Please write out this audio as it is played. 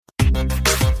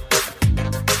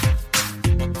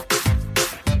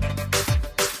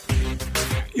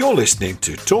You're listening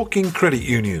to Talking Credit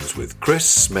Unions with Chris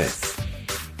Smith.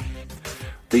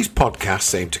 These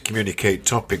podcasts aim to communicate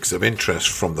topics of interest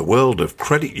from the world of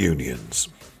credit unions.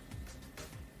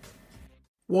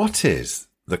 What is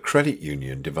the Credit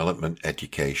Union Development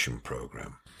Education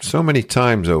Programme? So many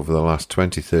times over the last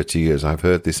 20, 30 years, I've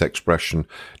heard this expression,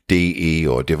 DE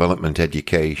or Development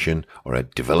Education or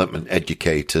Development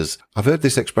Educators. I've heard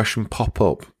this expression pop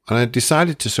up, and I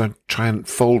decided to sort of try and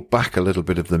fold back a little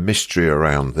bit of the mystery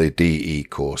around the DE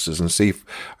courses and see if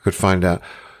I could find out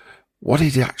what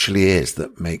it actually is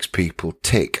that makes people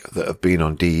tick that have been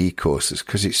on DE courses,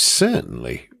 because it's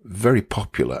certainly very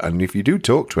popular. And if you do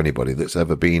talk to anybody that's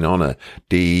ever been on a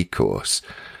DE course,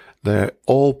 they're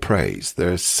all praised.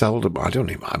 There's seldom,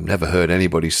 I've never heard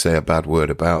anybody say a bad word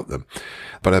about them,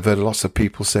 but I've heard lots of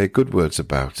people say good words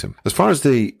about them. As far as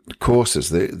the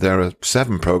courses, there are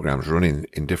 7 programs running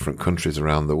in different countries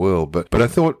around the world, but I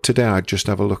thought today I'd just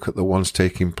have a look at the ones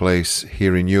taking place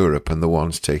here in Europe and the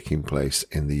ones taking place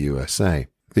in the USA.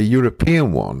 The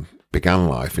European one began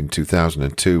life in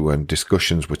 2002 when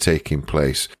discussions were taking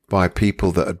place by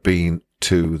people that had been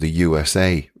to the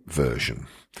USA version.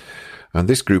 And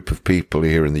this group of people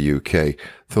here in the UK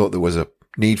thought there was a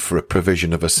need for a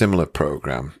provision of a similar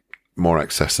programme, more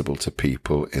accessible to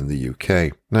people in the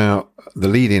UK. Now, the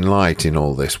leading light in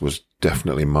all this was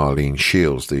definitely Marlene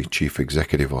Shields, the Chief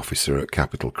Executive Officer at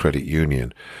Capital Credit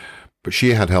Union. But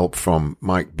she had help from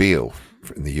Mike Beale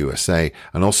in the USA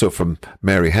and also from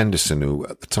Mary Henderson, who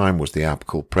at the time was the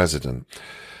APCL president.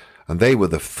 And they were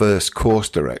the first course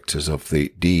directors of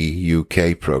the DE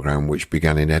UK programme, which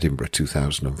began in Edinburgh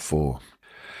 2004.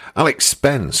 Alex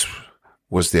Spence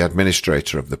was the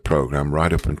administrator of the programme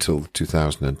right up until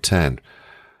 2010.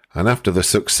 And after the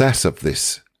success of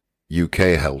this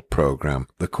UK-held programme,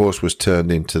 the course was turned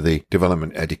into the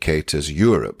Development Educators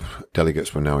Europe.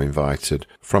 Delegates were now invited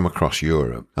from across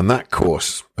Europe. And that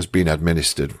course has been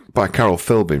administered by Carol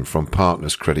Philbin from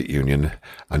Partners Credit Union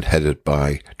and headed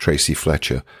by Tracy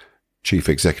Fletcher, Chief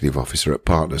Executive Officer at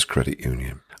Partners Credit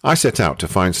Union. I set out to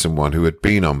find someone who had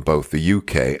been on both the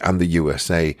UK and the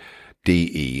USA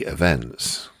DE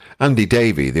events. Andy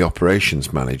Davey, the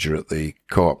operations manager at the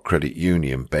Co-op Credit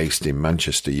Union based in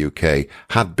Manchester, UK,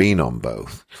 had been on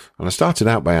both. And I started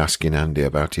out by asking Andy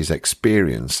about his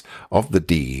experience of the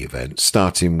DE event,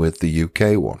 starting with the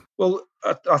UK one. Well,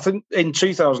 I think in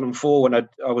 2004 when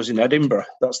I was in Edinburgh,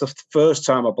 that's the first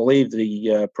time I believe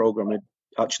the programme had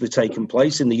actually taken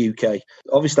place in the UK.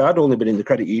 Obviously, I'd only been in the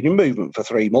credit union movement for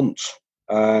 3 months,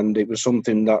 and it was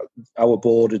something that our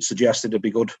board had suggested would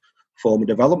be good form of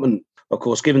development. Of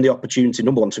course, given the opportunity,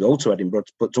 number one, to go to Edinburgh,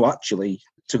 but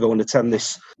to go and attend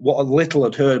this, what a little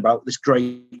I'd heard about this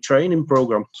great training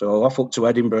programme. So off up to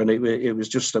Edinburgh, and it was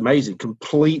just amazing.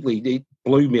 Completely, it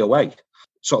blew me away.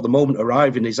 Sort of the moment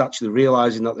arriving is actually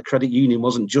realising that the credit union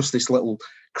wasn't just this little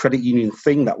credit union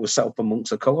thing that was set up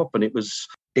amongst the co-op, and it was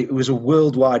a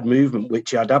worldwide movement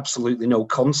which had absolutely no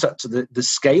concept of the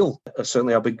scale,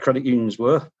 certainly how big credit unions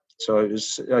were. So it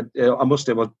was, I must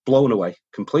say, I was blown away,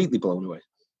 completely blown away.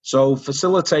 So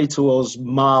facilitator was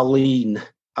Marlene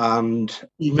and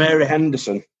Mary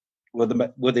Henderson were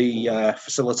the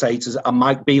facilitators, and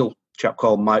Mike Beale, a chap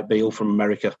called Mike Beale from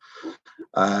America.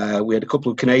 We had a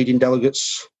couple of Canadian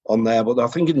delegates on there, but I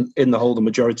think in the whole, the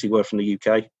majority were from the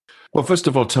UK. Well, first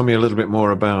of all, tell me a little bit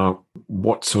more about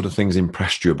what sort of things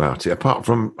impressed you about it. Apart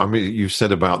from, you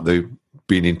said about the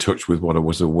being in touch with what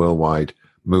was a worldwide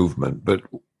movement, but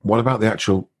what about the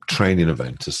actual training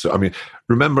event? So,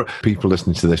 remember, people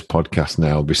listening to this podcast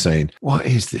now will be saying, what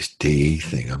is this DE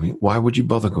thing? Why would you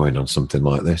bother going on something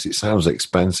like this? It sounds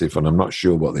expensive and I'm not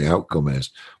sure what the outcome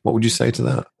is. What would you say to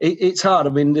that? It's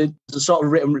hard. There's a sort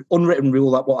of unwritten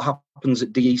rule that what happens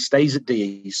at DE stays at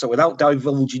DE. So without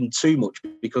divulging too much,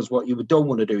 because what you don't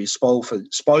want to do is spoil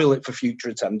it for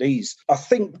future attendees. I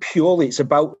think purely it's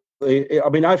about,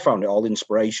 I found it all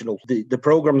inspirational. The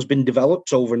programme's been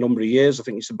developed over a number of years. I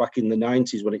think it's back in the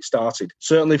 90s when it started.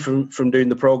 Certainly from doing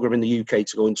the programme in the UK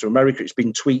to going to America, it's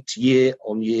been tweaked year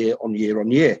on year on year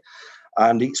on year.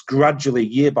 And it's gradually,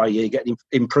 year by year, getting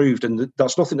improved. And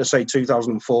that's nothing to say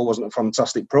 2004 wasn't a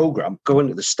fantastic programme. Going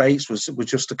to the States was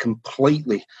just a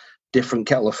completely different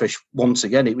kettle of fish once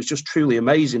again. It was just truly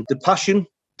amazing. The passion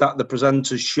that the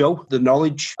presenters show, the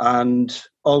knowledge, and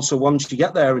also once you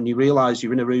get there and you realise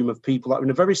you're in a room of people that are in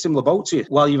a very similar boat to you,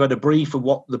 while you've had a brief of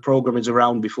what the programme is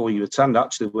around before you attend,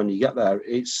 actually when you get there,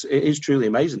 it is truly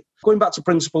amazing. Going back to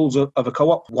principles of a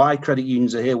co-op, why credit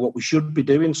unions are here, what we should be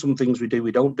doing, some things we do,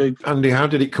 we don't do. Andy, how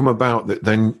did it come about that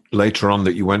then later on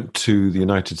that you went to the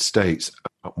United States?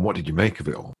 What did you make of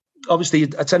it all? obviously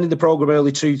attending the program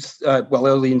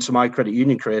early into my credit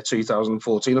union career,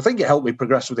 2014. I think it helped me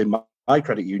progress within my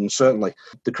credit union. Certainly,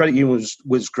 the credit union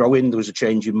was growing. There was a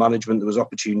change in management. There was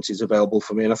opportunities available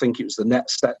for me, and I think it was the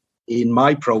next step in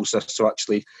my process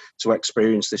to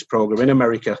experience this program in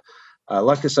America.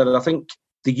 Like I said, I think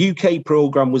the UK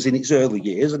program was in its early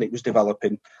years and it was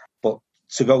developing, but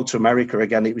to go to America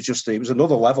again, it was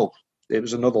another level. It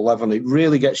was another level, and it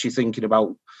really gets you thinking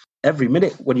about every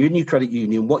minute when you're in your credit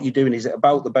union, what you're doing. Is it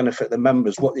about the benefit of the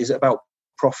members? What is it about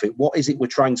profit? What is it we're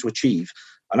trying to achieve?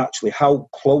 And actually how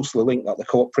closely linked that the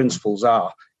co-op principles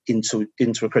are into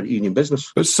a credit union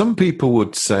business. But some people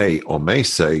would say, or may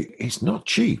say, it's not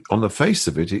cheap. On the face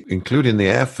of it, including the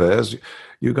airfares,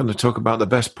 you're going to talk about the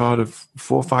best part of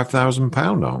 £4,000 or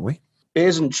 £5,000, aren't we? It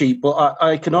isn't cheap, but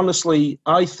I can honestly,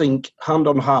 I think, hand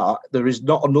on heart, there is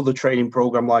not another training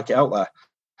program like it out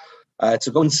there.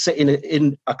 To go and sit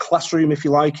in a classroom, if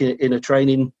you like, in a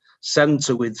training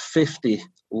centre with 50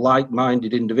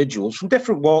 like-minded individuals from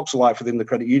different walks of life within the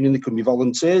credit union. They can be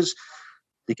volunteers,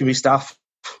 they can be staff,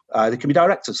 they can be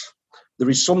directors. There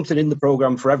is something in the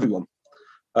programme for everyone.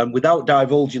 Without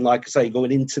divulging, like I say,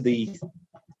 going into the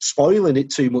spoiling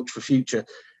it too much for future,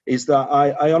 is that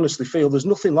I honestly feel there's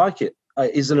nothing like it.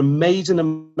 It's an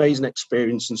amazing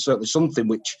experience, and certainly something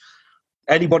which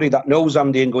anybody that knows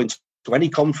Andy and going to any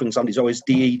conference, Andy's always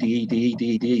DE.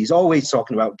 He's always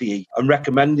talking about DE and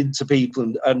recommending to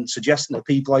people and suggesting to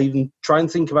people. I even try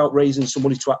and think about raising some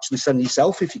money to actually send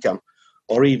yourself if you can,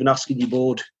 or even asking your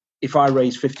board, if I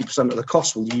raise 50% of the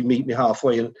cost, will you meet me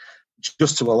halfway? And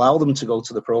just to allow them to go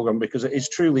to the program, because it is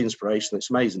truly inspirational. It's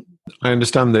amazing. I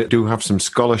understand they do have some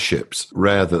scholarships,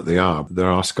 rare that they are. There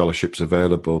are scholarships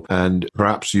available, and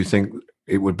perhaps you think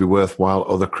it would be worthwhile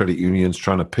other credit unions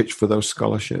trying to pitch for those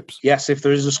scholarships? Yes, if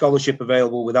there is a scholarship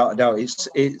available, without a doubt,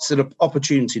 it's an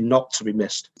opportunity not to be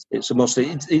missed. It's a must.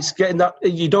 It's getting that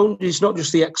it's not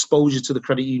just the exposure to the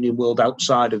credit union world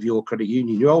outside of your credit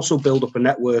union. You also build up a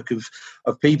network of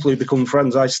people who become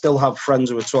friends. I still have friends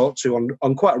who I talk to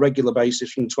on quite a regular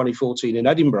basis from 2014 in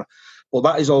Edinburgh. Well,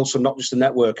 that is also not just a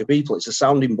network of people, it's a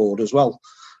sounding board as well.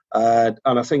 And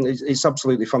I think it's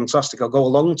absolutely fantastic. I'll go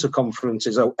along to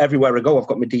conferences. Everywhere I go, I've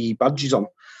got my DE badges on.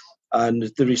 And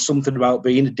there is something about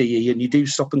being a DE, and you do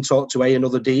stop and talk to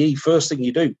another DE, first thing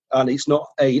you do. And it's not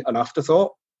an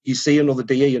afterthought. You see another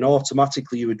DE and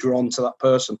automatically you are drawn to that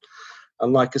person.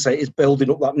 And like I say, it's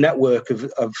building up that network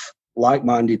of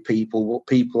like-minded people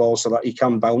also that you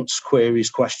can bounce queries,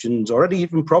 questions, or any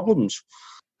even problems.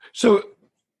 So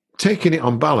taking it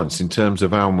on balance in terms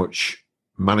of how much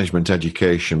management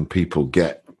education people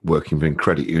get working within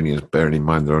credit unions, bearing in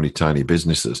mind they're only tiny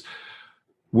businesses,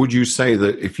 would you say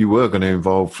that if you were going to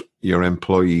involve your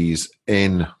employees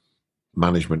in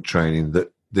management training,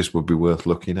 that this would be worth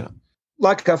looking at?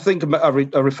 Like I think I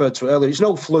referred to earlier, it's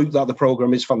no fluke that the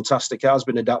programme is fantastic. It has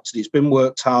been adapted. It's been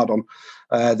worked hard on.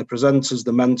 The presenters,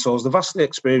 the mentors, the vastly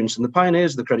experienced and the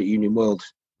pioneers of the credit union world.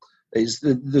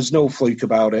 There's no fluke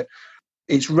about it.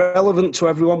 It's relevant to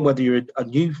everyone, whether you're a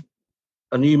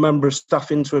new member of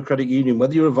staff into a credit union,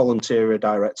 whether you're a volunteer or a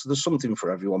director. There's something for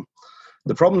everyone.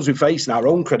 The problems we face in our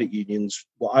own credit unions,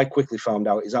 what I quickly found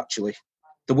out is actually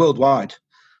the worldwide.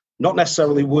 Not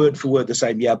necessarily word for word the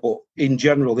same, but in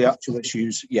general, the actual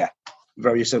issues,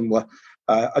 very similar.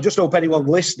 I just hope anyone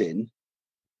listening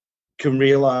can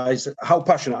realise how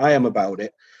passionate I am about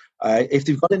it. If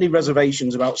they've got any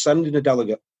reservations about sending a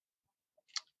delegate,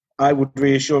 I would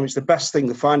reassure them it's the best thing,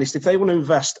 the finest. If they want to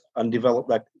invest and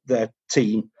develop their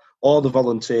team or the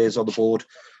volunteers or the board,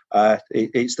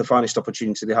 it's the finest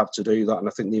opportunity they have to do that. And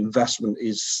I think the investment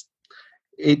is,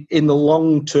 in the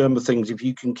long term of things, if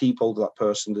you can keep hold of that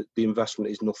person, the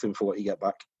investment is nothing for what you get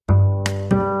back.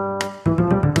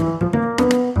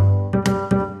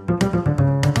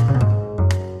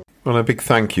 Well, a big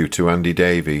thank you to Andy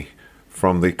Davey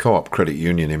from the Co-op Credit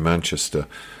Union in Manchester.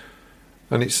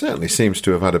 And it certainly seems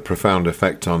to have had a profound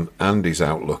effect on Andy's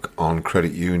outlook on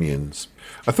credit unions.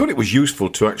 I thought it was useful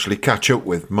to actually catch up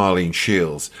with Marlene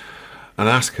Shields and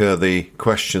ask her the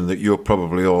question that you're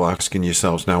probably all asking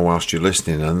yourselves now whilst you're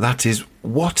listening, and that is,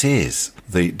 what is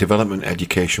the Development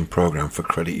Education Programme for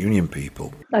credit union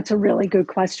people? That's a really good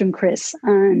question, Chris.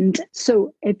 And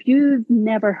so if you've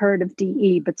never heard of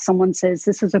DE, but someone says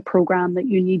this is a programme that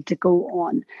you need to go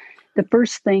on, the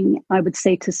first thing I would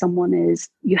say to someone is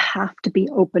you have to be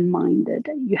open-minded.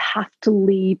 You have to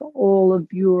leave all of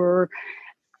your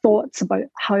thoughts about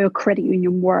how a credit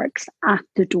union works at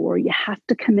the door. You have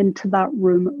to come into that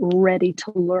room ready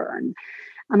to learn.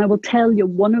 And I will tell you,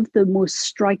 one of the most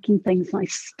striking things, and I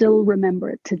still remember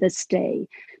it to this day,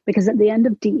 Because at the end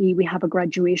of DE, we have a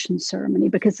graduation ceremony,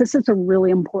 because this is a really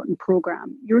important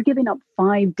program. You're giving up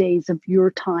 5 days of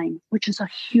your time, which is a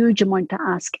huge amount to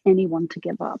ask anyone to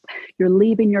give up. You're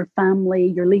leaving your family,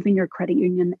 you're leaving your credit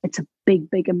union. It's a big,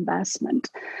 big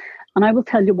investment. And I will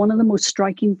tell you, one of the most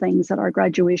striking things at our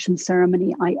graduation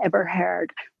ceremony I ever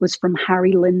heard was from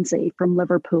Harry Lindsay from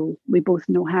Liverpool. We both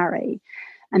know Harry.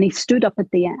 And he stood up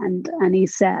at the end and he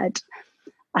said,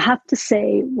 I have to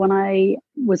say, when I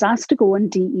was asked to go on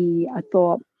DE, I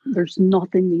thought there's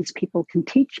nothing these people can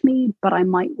teach me, but I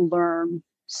might learn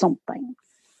something.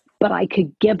 But I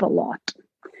could give a lot.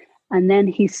 And then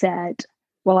he said,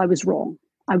 well, I was wrong.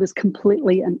 I was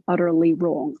completely and utterly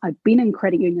wrong. I've been in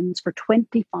credit unions for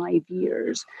 25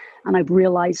 years and I've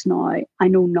realized now I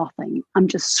know nothing. I'm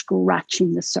just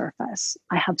scratching the surface.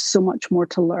 I have so much more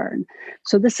to learn.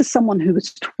 So this is someone who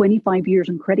was 25 years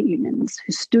in credit unions,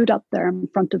 who stood up there in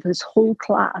front of his whole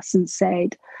class and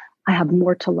said, I have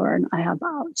more to learn. I have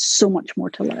so much more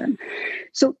to learn.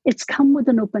 So it's come with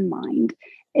an open mind.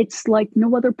 It's like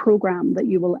no other program that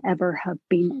you will ever have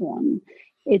been on.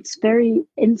 It's very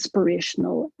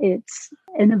inspirational. It's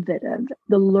innovative.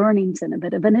 The learning's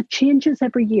innovative, and it changes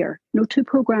every year. No two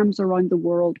programs around the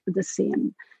world are the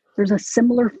same. There's a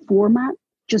similar format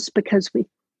just because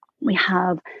we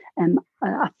have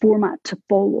a format to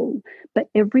follow, but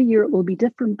every year it will be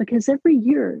different because every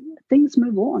year things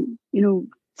move on. You know,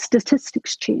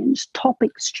 statistics change,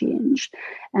 topics change,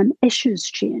 issues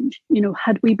change. You know,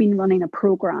 had we been running a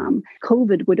program,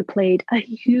 COVID would have played a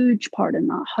huge part in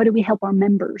that. How do we help our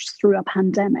members through a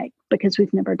pandemic? Because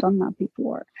we've never done that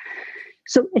before.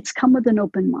 So it's come with an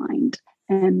open mind,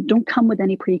 and don't come with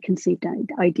any preconceived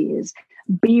ideas.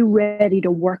 Be ready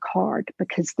to work hard,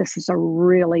 because this is a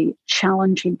really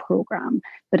challenging program,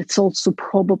 but it's also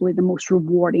probably the most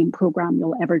rewarding program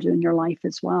you'll ever do in your life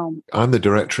as well. I'm the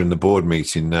director in the board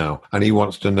meeting now, and he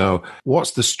wants to know,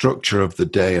 what's the structure of the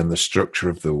day and the structure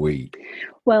of the week?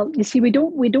 Well, you see, we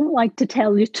don't like to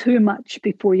tell you too much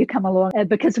before you come along,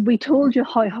 because if we told you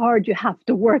how hard you have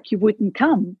to work, you wouldn't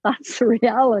come. That's the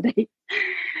reality.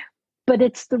 But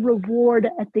it's the reward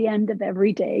at the end of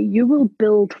every day. You will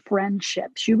build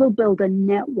friendships. You will build a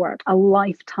network, a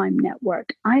lifetime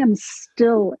network. I am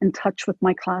still in touch with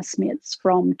my classmates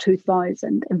from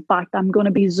 2000. In fact, I'm going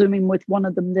to be Zooming with one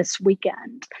of them this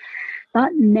weekend.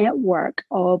 That network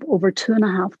of over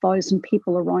 2,500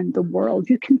 people around the world,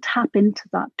 you can tap into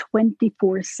that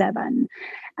 24/7,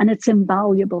 and it's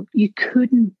invaluable. You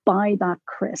couldn't buy that,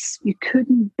 Chris. You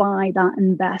couldn't buy that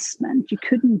investment. You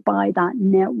couldn't buy that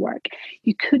network.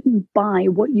 You couldn't buy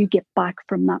what you get back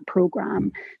from that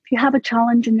program. If you have a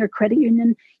challenge in your credit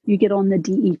union, you get on the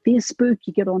DE Facebook,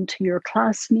 you get on to your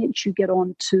classmates, you get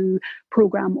on to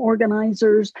program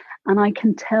organizers, and I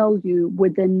can tell you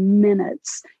within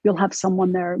minutes, you'll have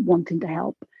someone there wanting to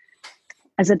help.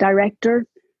 As a director,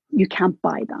 you can't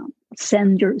buy that.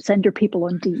 Send your people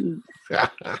on DE.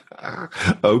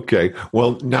 Okay.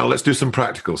 Well, now let's do some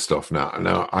practical stuff now.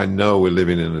 Now, I know we're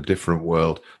living in a different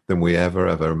world than we ever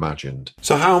imagined.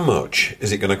 So how much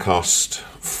is it going to cost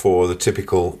for the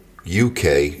typical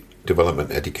UK development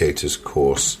educators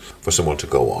course for someone to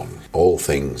go on, all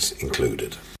things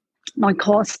included? Now,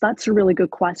 cost, that's a really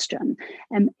good question.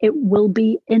 It will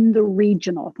be in the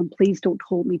region of, and please don't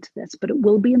hold me to this, but it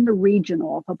will be in the region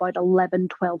of about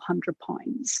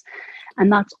 £1,100-1,200. And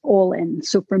that's all in.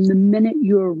 So from the minute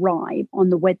you arrive on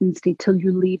the Wednesday till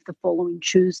you leave the following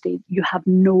Tuesday, you have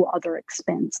no other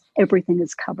expense. Everything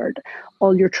is covered.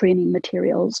 All your training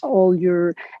materials, all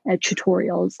your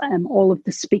tutorials, all of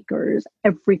the speakers,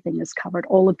 everything is covered.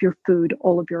 All of your food,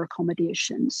 all of your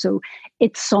accommodation. So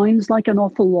it sounds like an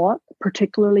awful lot,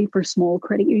 particularly for small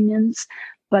credit unions.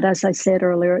 But as I said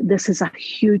earlier, this is a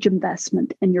huge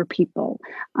investment in your people,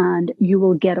 and you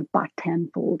will get it back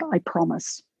tenfold. I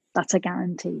promise. That's a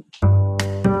guarantee.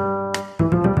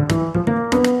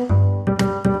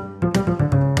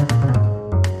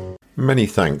 Many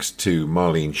thanks to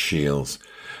Marlene Shields.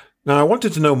 Now, I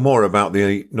wanted to know more about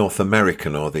the North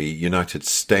American or the United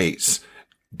States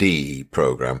DE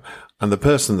program, and the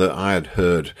person that I had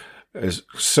heard is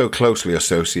so closely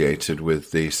associated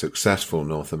with the successful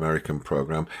North American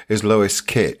program is Lois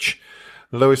Kitch.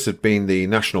 Lois had been the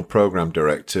National Program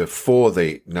Director for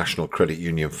the National Credit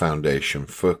Union Foundation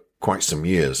for quite some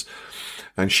years,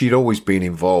 and she'd always been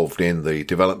involved in the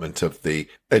development of the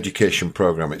education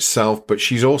program itself, but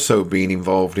she's also been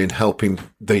involved in helping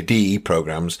the DE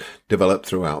programs develop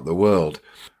throughout the world.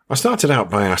 I started out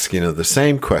by asking her the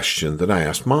same question that I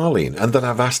asked Marlene and that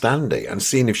I've asked Andy, and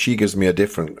seeing if she gives me a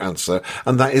different answer,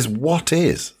 and that is, what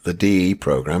is the DE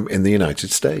program in the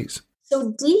United States?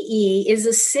 So DE is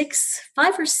a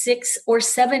 5 or 6 or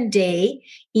 7 day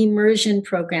immersion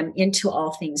program into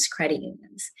all things credit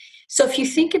unions. So if you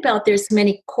think about, there's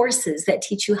many courses that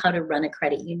teach you how to run a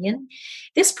credit union.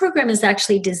 This program is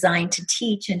actually designed to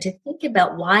teach and to think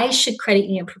about why should credit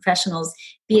union professionals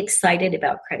be excited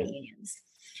about credit unions.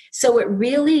 So it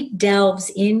really delves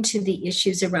into the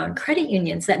issues around credit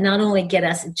unions that not only get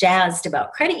us jazzed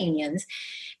about credit unions,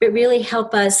 but really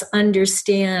help us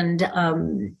understand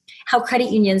how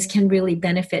credit unions can really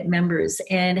benefit members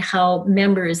and how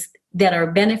members that are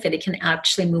benefited can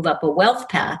actually move up a wealth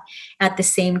path at the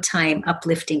same time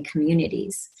uplifting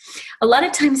communities. A lot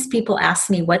of times people ask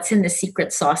me what's in the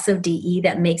secret sauce of DE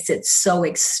that makes it so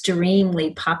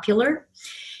extremely popular.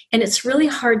 And it's really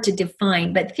hard to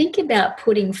define, but think about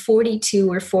putting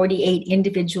 42 or 48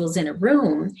 individuals in a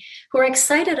room who are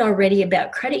excited already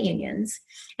about credit unions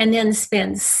and then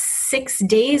spend 6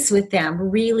 days with them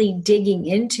really digging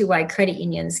into why credit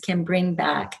unions can bring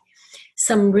back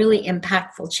some really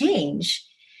impactful change.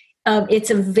 It's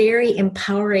a very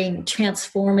empowering,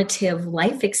 transformative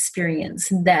life experience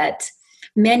that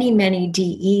many, many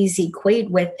DEs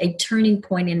equate with a turning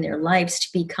point in their lives to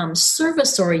become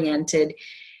service-oriented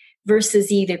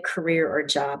versus either career or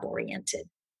job-oriented.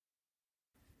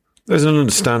 There's an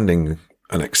understanding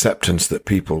and acceptance that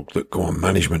people that go on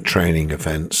management training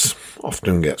events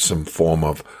often get some form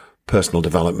of personal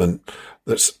development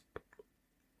that's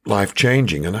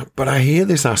life-changing. But I hear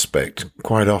this aspect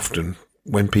quite often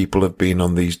when people have been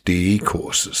on these DE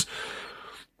courses.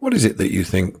 What is it that you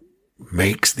think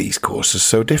makes these courses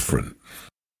so different?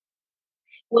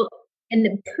 Well, and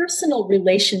the personal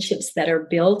relationships that are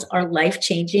built are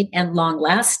life-changing and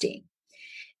long-lasting.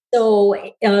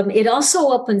 So it also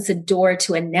opens a door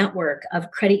to a network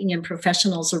of credit union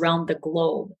professionals around the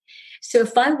globe. So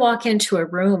if I walk into a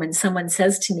room and someone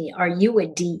says to me, "Are you a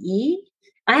DE?"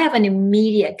 I have an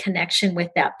immediate connection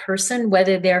with that person,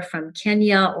 whether they're from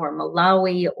Kenya or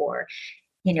Malawi or,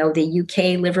 the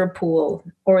UK, Liverpool,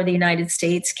 or the United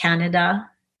States, Canada.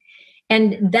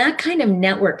 And that kind of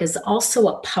network is also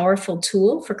a powerful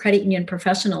tool for credit union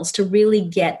professionals to really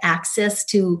get access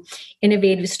to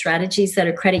innovative strategies that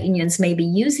our credit unions may be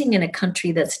using in a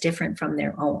country that's different from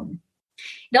their own.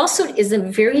 It also is a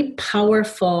very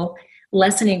powerful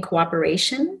lesson in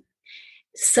cooperation.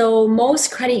 So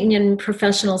most credit union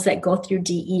professionals that go through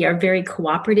DE are very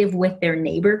cooperative with their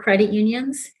neighbor credit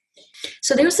unions.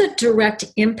 So there's a direct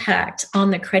impact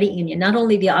on the credit union, not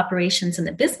only the operations and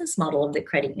the business model of the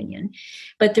credit union,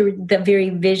 but the very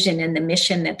vision and the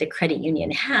mission that the credit union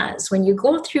has. When you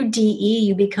go through DE,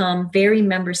 you become very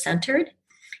member-centered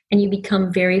and you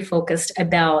become very focused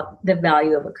about the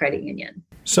value of a credit union.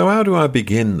 So how do I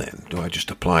begin then? Do I just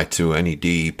apply to any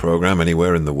DE program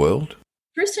anywhere in the world?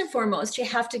 First and foremost, you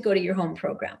have to go to your home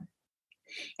program.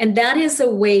 And that is a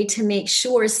way to make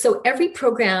sure. So every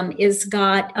program is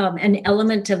got an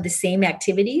element of the same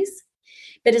activities,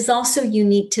 but is also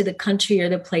unique to the country or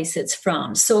the place it's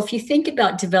from. So if you think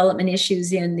about development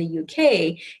issues in the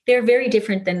UK, they're very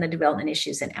different than the development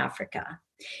issues in Africa.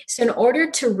 So in order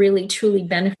to really truly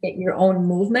benefit your own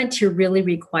movement, you're really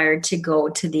required to go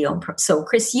to the own. So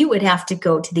Chris, you would have to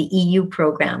go to the EU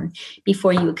program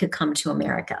before you could come to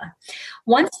America.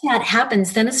 Once that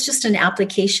happens, then it's just an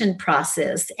application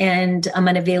process and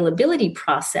an availability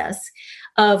process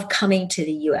of coming to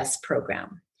the US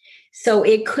program. So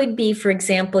it could be, for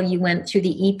example, you went through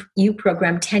the EU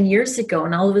program 10 years ago,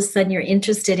 and all of a sudden you're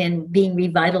interested in being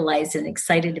revitalized and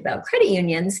excited about credit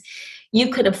unions. You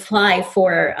could apply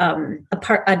for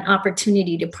an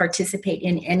opportunity to participate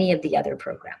in any of the other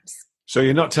programs. So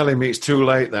you're not telling me it's too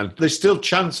late then? There's still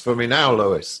chance for me now,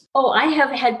 Lois. Oh, I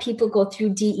have had people go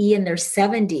through DE in their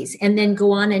 70s and then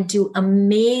go on and do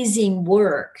amazing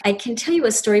work. I can tell you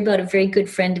a story about a very good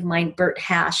friend of mine, Bert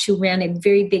Hash, who ran a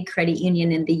very big credit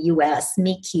union in the US,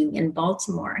 MECU in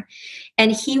Baltimore.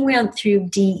 And he went through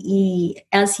DE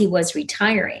as he was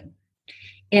retiring.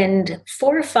 And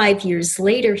 4 or 5 years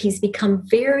later, he's become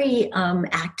very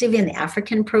active in the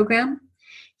African program.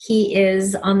 He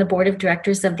is on the board of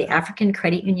directors of the African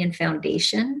Credit Union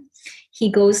Foundation.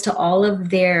 He goes to all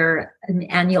of their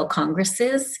annual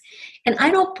congresses. And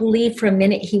I don't believe for a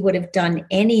minute he would have done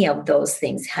any of those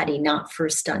things had he not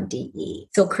first done DE.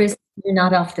 So Chris, you're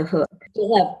not off the hook.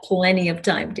 You'll have plenty of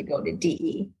time to go to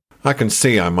DE. I can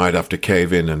see I might have to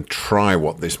cave in and try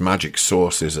what this magic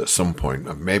sauce is at some point.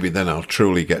 And maybe then I'll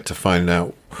truly get to find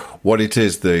out what it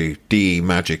is the DE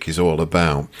magic is all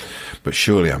about. But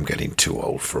surely I'm getting too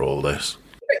old for all this.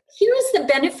 Here's the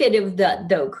benefit of that,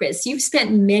 though, Chris. You've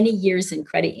spent many years in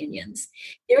credit unions.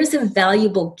 There is a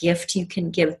valuable gift you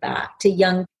can give back to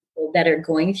young people that are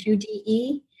going through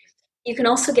DE. You can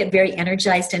also get very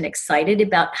energized and excited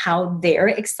about how they're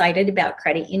excited about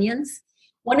credit unions.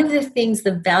 One of the things,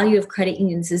 the value of credit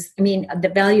unions is,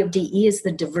 the value of DE is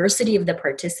the diversity of the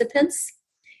participants.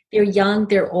 They're young,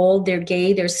 they're old, they're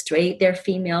gay, they're straight, they're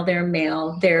female, they're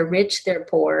male, they're rich, they're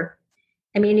poor.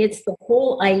 It's the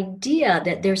whole idea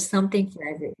that there's something for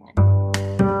everyone.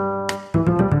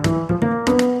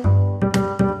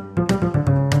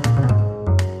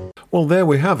 Well, there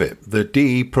we have it. The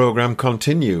DE programme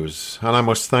continues, and I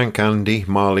must thank Andy,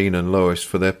 Marlene and Lois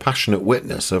for their passionate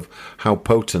witness of how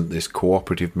potent this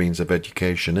cooperative means of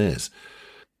education is.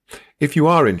 If you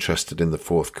are interested in the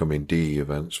forthcoming DE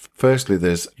events, firstly,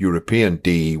 there's European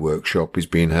DE workshop is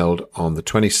being held on the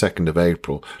 22nd of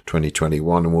April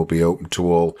 2021 and will be open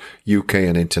to all UK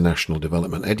and international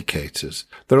development educators.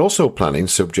 They're also planning,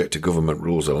 subject to government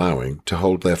rules allowing, to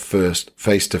hold their first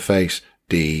face-to-face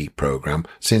DE programme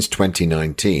since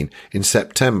 2019 in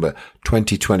September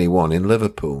 2021 in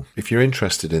Liverpool. If you're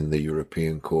interested in the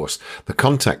European course, the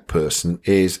contact person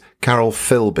is Carol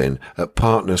Philbin at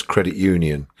Partners Credit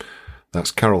Union.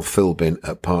 That's Carol Philbin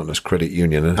at Partners Credit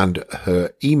Union, and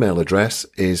her email address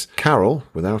is carol,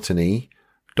 without an E,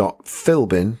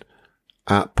 .philbin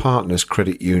at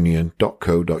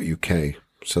partnerscreditunion.co.uk.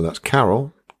 So that's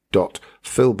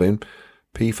carol.philbin,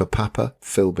 P for Papa,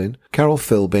 Philbin, Carol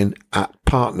Philbin at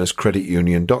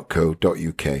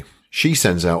partnerscreditunion.co.uk. She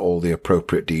sends out all the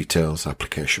appropriate details,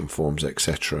 application forms,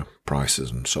 etc.,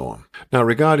 prices and so on. Now,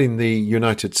 regarding the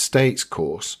United States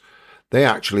course, they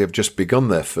actually have just begun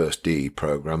their first DE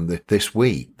program this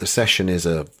week. The session is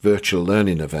a virtual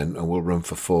learning event and will run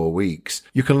for 4 weeks.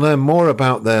 You can learn more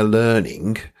about their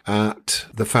learning at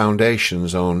the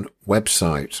Foundation's own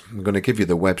website. I'm going to give you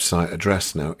the website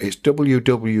address now. It's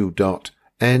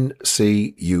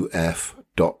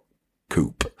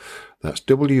www.ncuf.coop. That's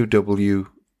www.ncuf.coop.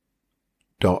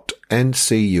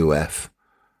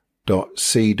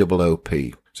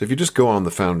 So if you just go on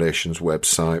the Foundation's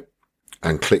website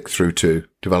and click through to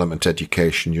Development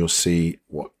Education, you'll see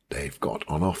what they've got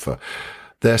on offer.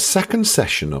 Their second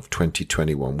session of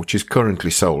 2021, which is currently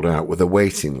sold out with a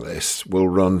waiting list, will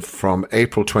run from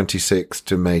April 26th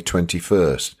to May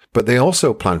 21st. But they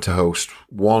also plan to host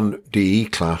one DE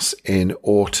class in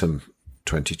autumn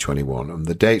 2021, and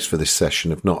the dates for this session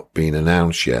have not been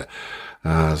announced yet,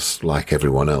 as, like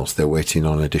everyone else, they're waiting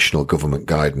on additional government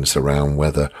guidance around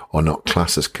whether or not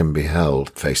classes can be held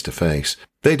face-to-face.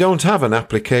 They don't have an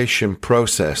application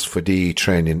process for DE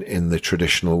training in the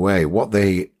traditional way. What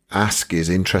they ask is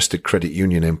interested credit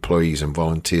union employees and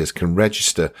volunteers can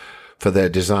register for their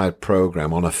desired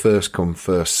program on a first-come,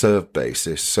 first-served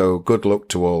basis. So good luck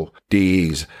to all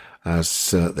DEs,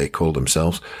 as they call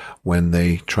themselves, when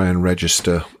they try and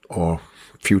register, or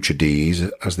future DEs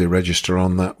as they register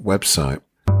on that website.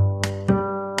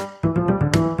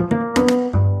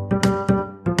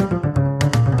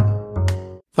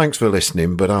 Thanks for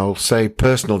listening, but I'll say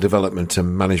personal development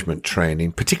and management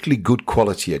training, particularly good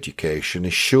quality education,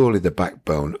 is surely the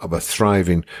backbone of a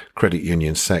thriving credit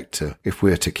union sector if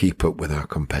we're to keep up with our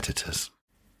competitors.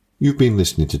 You've been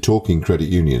listening to Talking Credit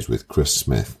Unions with Chris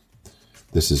Smith.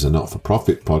 This is a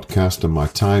not-for-profit podcast and my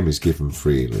time is given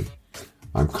freely.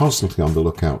 I'm constantly on the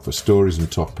lookout for stories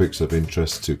and topics of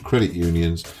interest to credit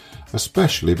unions,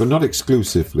 especially but not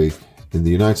exclusively in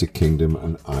the United Kingdom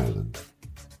and Ireland.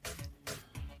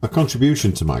 A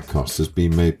contribution to my costs has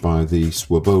been made by the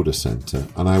Swoboda Centre,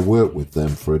 and I work with them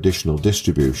for additional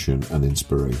distribution and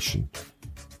inspiration.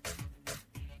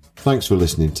 Thanks for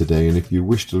listening today, and if you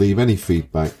wish to leave any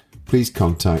feedback, please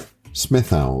contact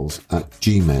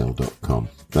smithowls@gmail.com.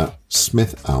 That's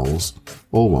smithowls,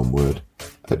 all one word,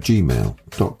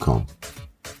 @gmail.com.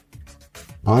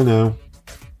 Bye now.